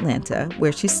College in Atlanta,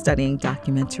 where she's studying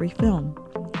documentary film.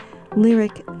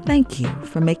 Lyric, thank you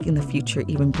for making the future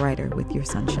even brighter with your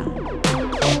sunshine.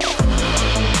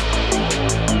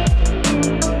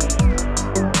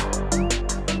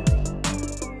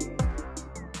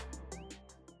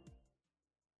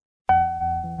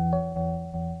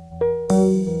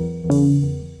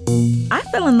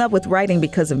 love with writing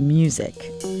because of music.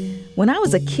 When I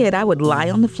was a kid, I would lie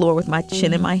on the floor with my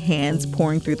chin in my hands,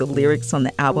 pouring through the lyrics on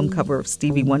the album cover of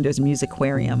Stevie Wonder's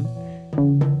Musiquarium.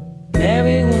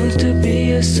 Mary wants to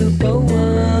be a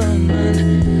superwoman,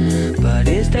 but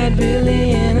is that really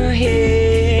in her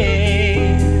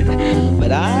head?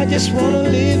 But I just want to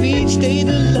live each day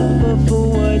to love her for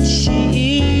what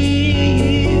she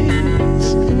is.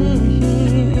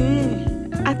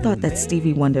 I thought that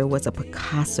Stevie Wonder was a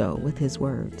Picasso with his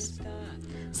words.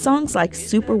 Songs like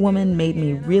Superwoman made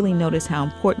me really notice how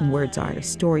important words are to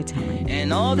storytelling.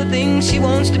 And all the things she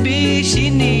wants to be,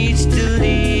 she needs to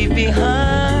leave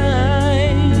behind.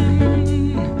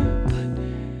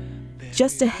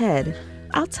 Just ahead,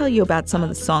 I'll tell you about some of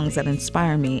the songs that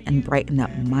inspire me and brighten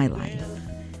up my life.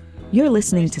 You're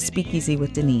listening to Speakeasy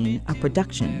with Deneen, a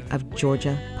production of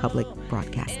Georgia Public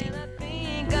Broadcasting.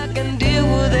 I can deal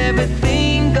with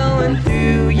everything going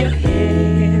through your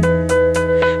head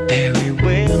very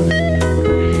well,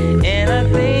 and I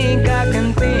think I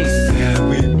can think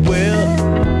very well.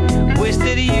 Wish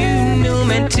that you knew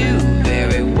me too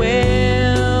very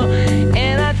well,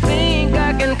 and I think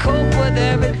I can cope with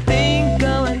everything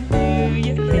going through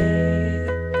your head.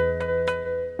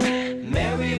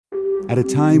 At a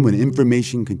time when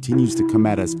information continues to come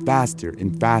at us faster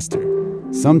and faster,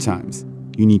 sometimes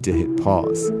you need to hit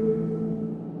pause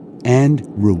and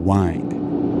rewind.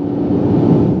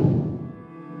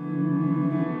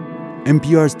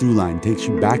 NPR's Throughline takes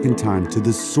you back in time to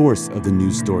the source of the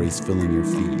news stories filling your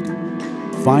feed.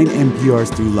 Find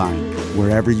NPR's Throughline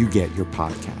wherever you get your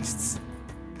podcasts.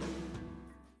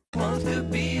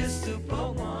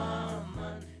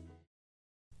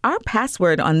 Our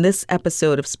password on this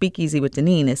episode of Speakeasy with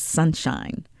Deneen is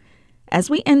sunshine. As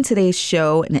we end today's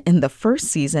show and in the first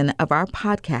season of our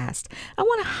podcast, I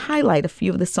want to highlight a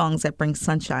few of the songs that bring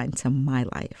sunshine to my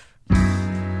life.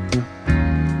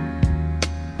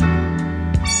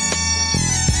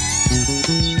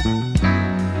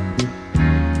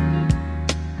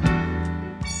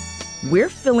 We're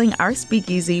filling our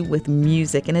speakeasy with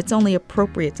music, and it's only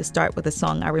appropriate to start with a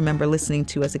song I remember listening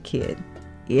to as a kid.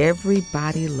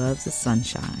 Everybody Loves the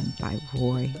Sunshine by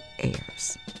Roy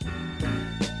Ayers.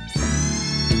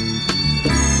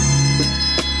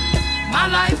 My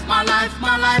life, my life,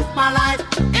 my life, my life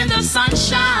in the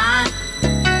sunshine.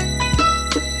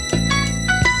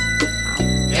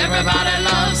 Everybody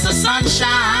loves the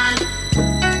sunshine.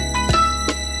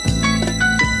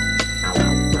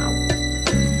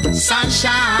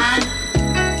 Sunshine.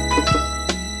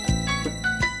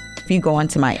 If you go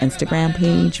onto my Instagram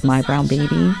page, My Brown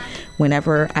Baby,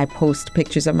 whenever I post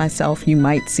pictures of myself, you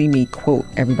might see me quote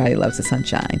 "Everybody Loves the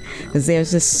Sunshine," because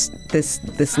there's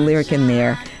this lyric in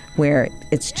there where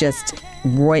it's just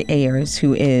Roy Ayers,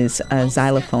 who is a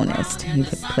xylophonist. He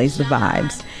plays the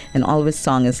vibes, and all of his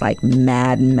song is like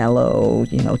mad mellow,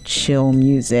 chill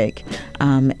music.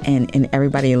 And in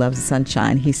Everybody Loves the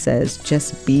Sunshine, he says,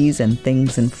 "Just bees and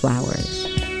things and flowers."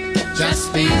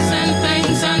 Just bees and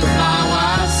things and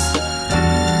flowers.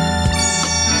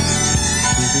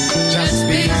 Just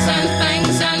bees and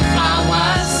things and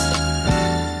flowers.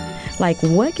 Like,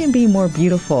 what can be more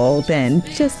beautiful than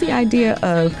just the idea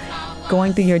of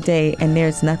going through your day and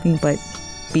there's nothing but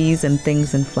bees and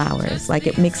things and flowers? Like,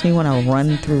 it makes me want to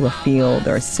run through a field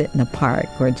or sit in a park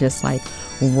or just like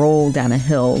roll down a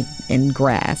hill in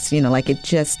grass.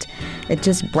 It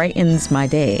just brightens my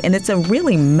day. And it's a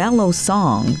really mellow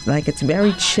song. Like, it's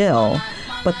very chill,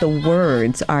 but the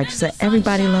words are just that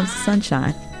everybody loves the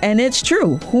sunshine. And it's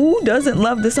true. Who doesn't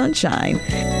love the sunshine?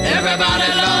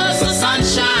 Everybody loves the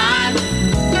sunshine.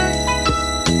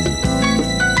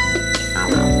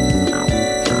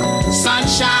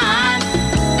 Sunshine.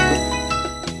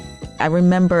 I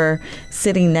remember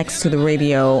sitting next to the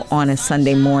radio on a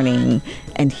Sunday morning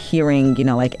and hearing,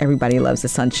 like Everybody Loves the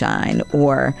Sunshine,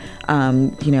 or,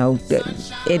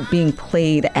 it being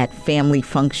played at family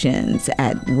functions,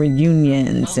 at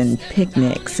reunions and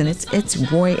picnics. And it's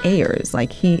Roy Ayers.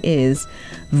 Like, he is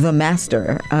the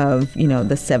master of,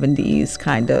 the 70s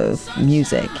kind of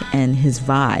music, and his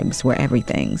vibes were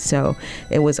everything. So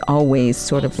it was always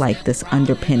sort of like this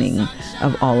underpinning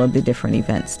of all of the different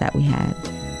events that we had.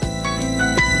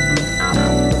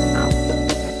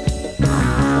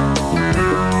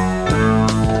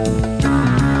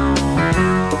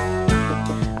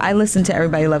 I listen to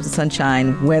Everybody Loves the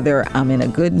Sunshine whether I'm in a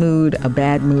good mood, a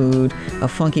bad mood, a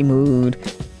funky mood.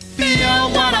 Feel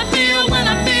what I feel when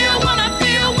I feel what I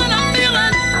feel when I'm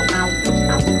feeling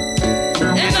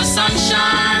in the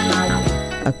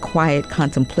sunshine. A quiet,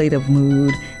 contemplative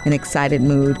mood, an excited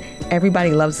mood.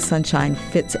 Everybody Loves the Sunshine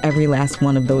fits every last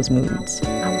one of those moods.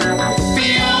 Feel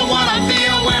what I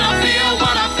feel when I feel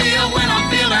what I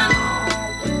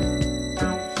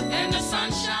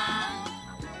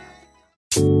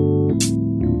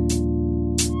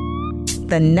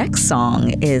The next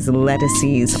song is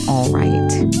Lettucey's All Right.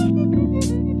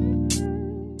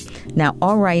 Now,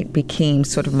 All Right became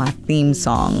sort of my theme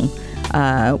song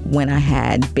when I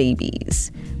had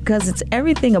babies, because it's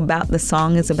everything about the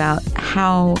song is about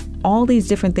how all these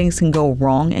different things can go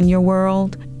wrong in your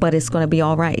world, but it's going to be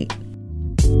all right.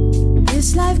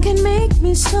 This life can make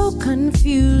me so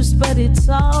confused, but it's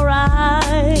all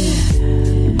right.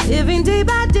 Living day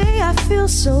by day, I feel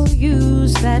so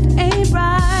used, that ain't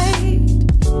right.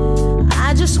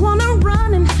 I just want to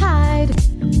run and hide,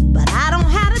 but I don't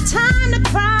have the time to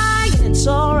cry, and it's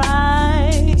all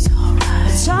right. It's all right.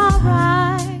 It's all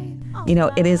right. You know,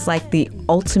 it is like the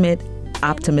ultimate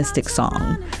optimistic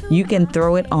song. You can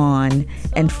throw it on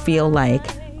and feel like,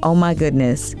 oh my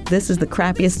goodness, this is the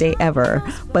crappiest day ever,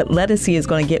 but Lettucey is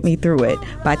going to get me through it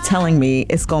by telling me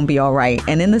it's going to be all right.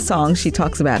 And in the song, she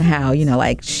talks about how, you know,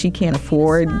 like she can't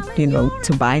afford, you know,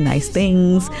 to buy nice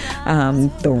things.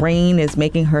 The rain is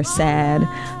making her sad,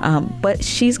 but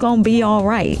she's going to be all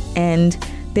right. And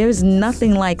there's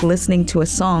nothing like listening to a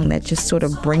song that just sort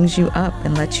of brings you up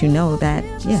and lets you know that,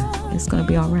 yeah, it's going to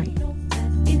be all right.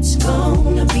 It's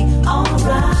gonna be all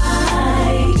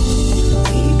right.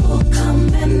 People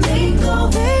come and they go.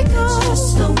 It's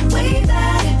just the way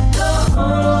that it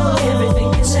goes.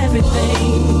 Everything is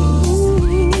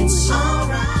everything. It's all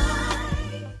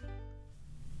right.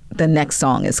 The next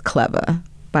song is Clever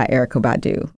by Erykah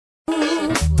Badu.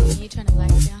 You trying to black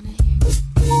down in here?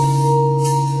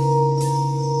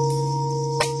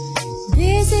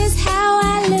 This is how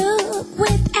I look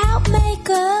without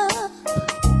makeup.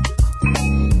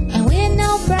 And with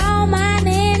no brow, my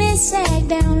name is sag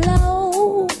down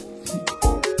low.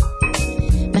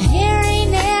 My hair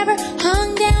ain't never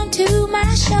hung down to my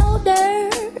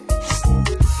shoulders,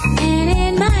 and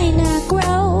it might not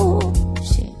grow.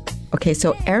 Okay,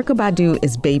 so Erykah Badu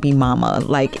is baby mama.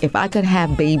 Like, if I could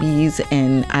have babies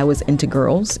and I was into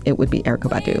girls, it would be Erykah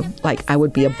Badu. Like, I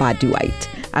would be a Baduite.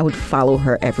 I would follow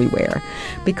her everywhere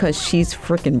because she's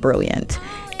freaking brilliant.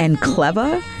 And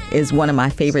Clever is one of my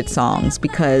favorite songs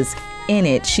because in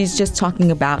it, she's just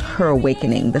talking about her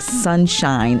awakening, the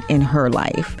sunshine in her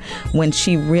life when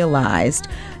she realized,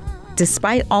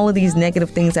 despite all of these negative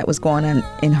things that was going on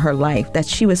in her life, that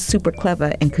she was super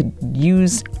clever and could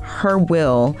use her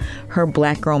will, her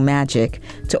black girl magic,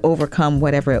 to overcome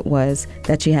whatever it was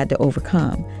that she had to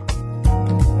overcome.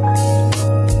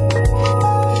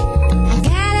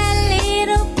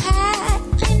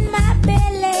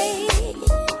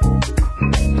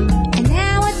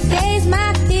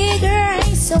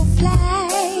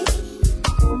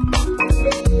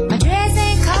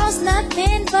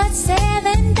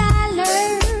 $7,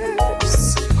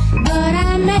 but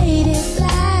I made it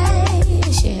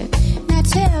flash. Now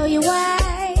tell you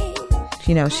why.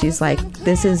 You know, she's like,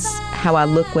 this is how I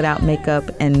look without makeup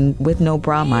and with no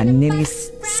bra. My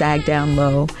nitties sag down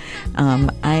low. I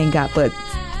ain't got but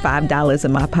 $5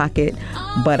 in my pocket,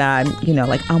 but I'm, you know,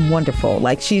 like, I'm wonderful.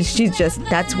 Like, she's just,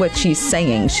 that's what she's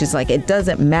saying. She's like, it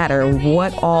doesn't matter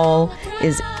what all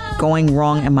is going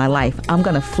wrong in my life. I'm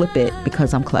gonna flip it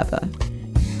because I'm clever.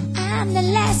 I'm the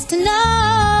last to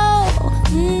know.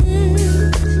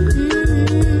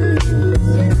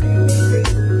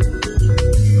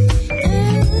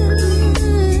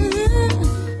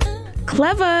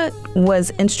 Clever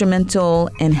was instrumental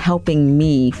in helping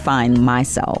me find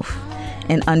myself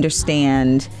and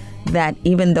understand that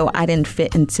even though I didn't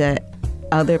fit into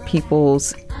other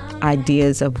people's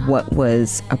ideas of what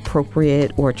was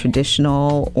appropriate or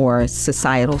traditional or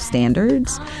societal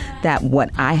standards, that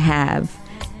what I have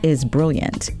is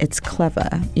brilliant. It's clever.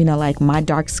 You know, like my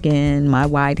dark skin, my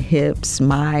wide hips,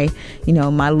 my, you know,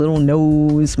 my little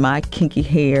nose, my kinky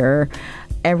hair,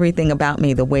 everything about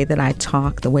me, the way that I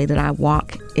talk, the way that I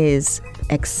walk is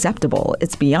acceptable.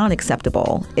 It's beyond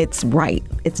acceptable. It's right.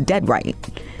 It's dead right.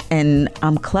 And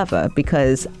I'm clever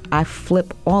because I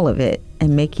flip all of it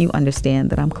and make you understand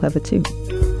that I'm clever too.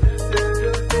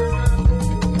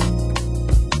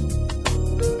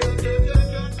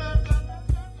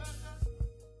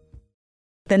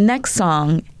 The next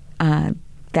song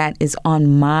that is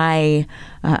on my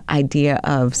idea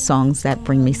of songs that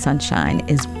bring me sunshine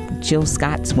is Jill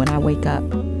Scott's When I Wake Up.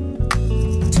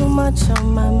 Too much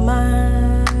on my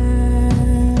mind.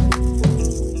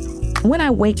 When I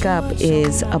Wake Up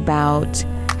is about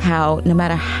how no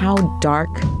matter how dark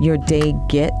your day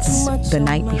gets the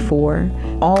night before,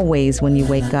 always when you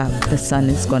wake up, the sun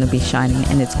is going to be shining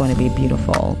and it's going to be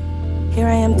beautiful. Here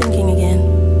I am thinking again,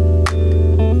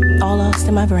 all lost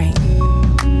in my brain.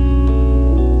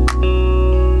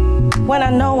 When I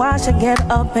know I should get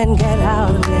up and get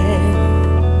out of bed,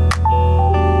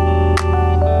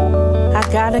 I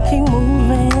gotta keep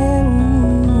moving.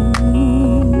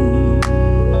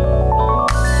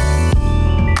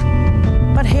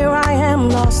 here I am,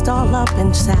 lost all up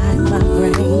inside my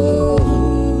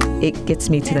brain. It gets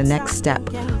me to the next step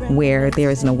where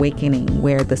there is an awakening,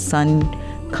 where the sun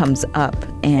comes up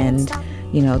and,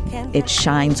 you know, it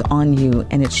shines on you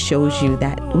and it shows you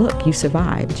that, look, you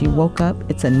survived. You woke up.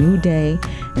 It's a new day.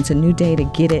 It's a new day to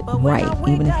get it right.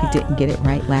 Even if you didn't get it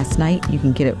right last night, you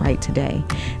can get it right today.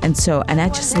 And I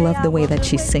just love the way that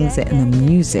she sings it, and the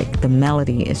music, the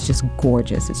melody is just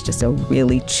gorgeous. It's just a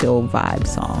really chill vibe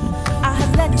song. I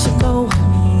have let you go,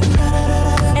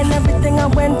 and everything I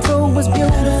went through was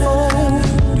beautiful.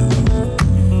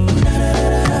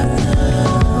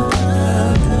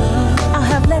 I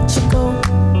have let you go.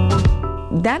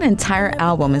 That entire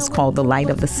album is called The Light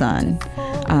of the Sun,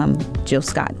 Jill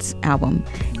Scott's album.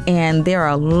 And there are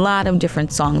a lot of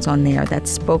different songs on there that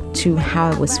spoke to how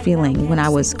I was feeling when I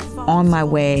was on my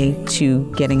way to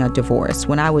getting a divorce,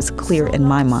 when I was clear in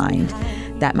my mind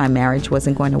that my marriage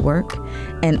wasn't going to work.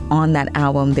 And on that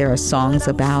album, there are songs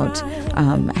about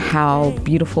how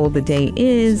beautiful the day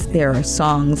is. There are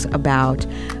songs about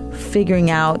figuring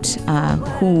out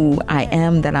who I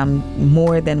am, that I'm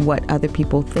more than what other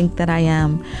people think that I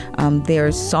am.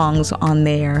 There's songs on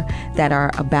there that are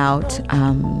about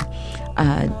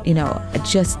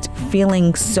just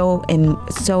feeling so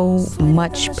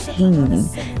much pain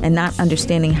and not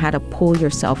understanding how to pull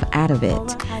yourself out of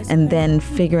it, and then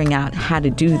figuring out how to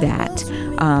do that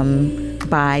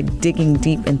by digging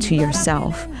deep into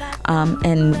yourself.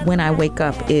 And When I Wake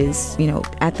Up is,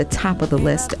 at the top of the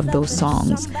list of those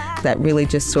songs that really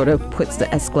just sort of puts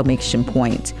the exclamation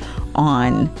point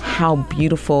on how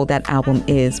beautiful that album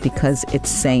is, because it's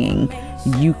saying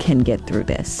you can get through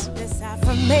this.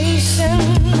 Affirmation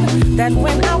that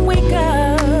when I wake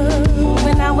up,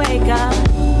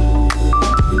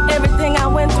 everything I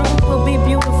went through will be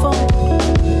beautiful.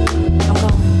 I'm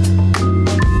going.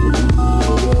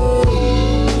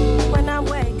 When I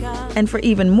wake up. And for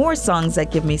even more songs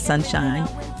that give me sunshine,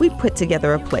 we put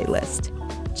together a playlist.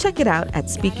 Check it out at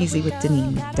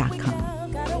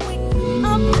speakeasywithdeneen.com. Gotta wake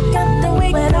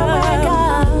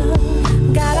up,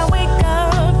 gotta wake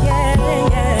up,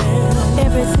 yeah.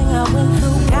 Everything I went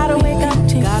through, gotta wake up,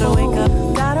 gotta wake up,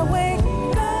 gotta wake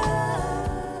up.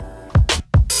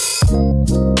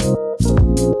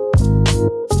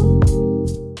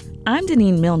 I'm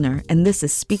Deneen Milner, and this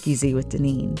is Speakeasy with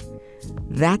Deneen.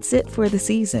 That's it for the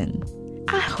season.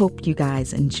 I hope you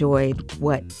guys enjoyed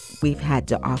what we've had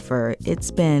to offer.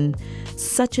 It's been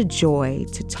such a joy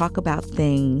to talk about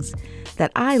things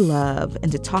that I love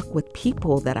and to talk with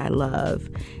people that I love,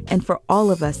 and for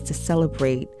all of us to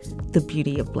celebrate the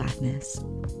beauty of Blackness.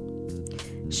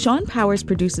 Sean Powers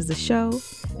produces the show,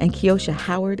 and Kiosha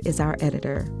Howard is our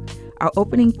editor. Our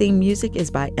opening theme music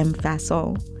is by M.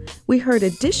 Fassel. We heard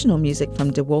additional music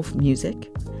from DeWolf Music.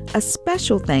 A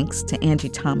special thanks to Angie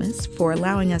Thomas for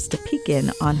allowing us to peek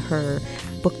in on her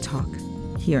book talk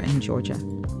here in Georgia.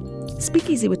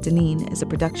 Speakeasy with Deneen is a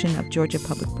production of Georgia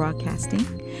Public Broadcasting.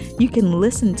 You can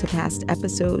listen to past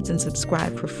episodes and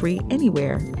subscribe for free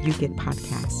anywhere you get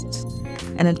podcasts.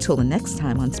 And until the next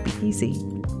time on Speakeasy,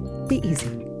 be easy.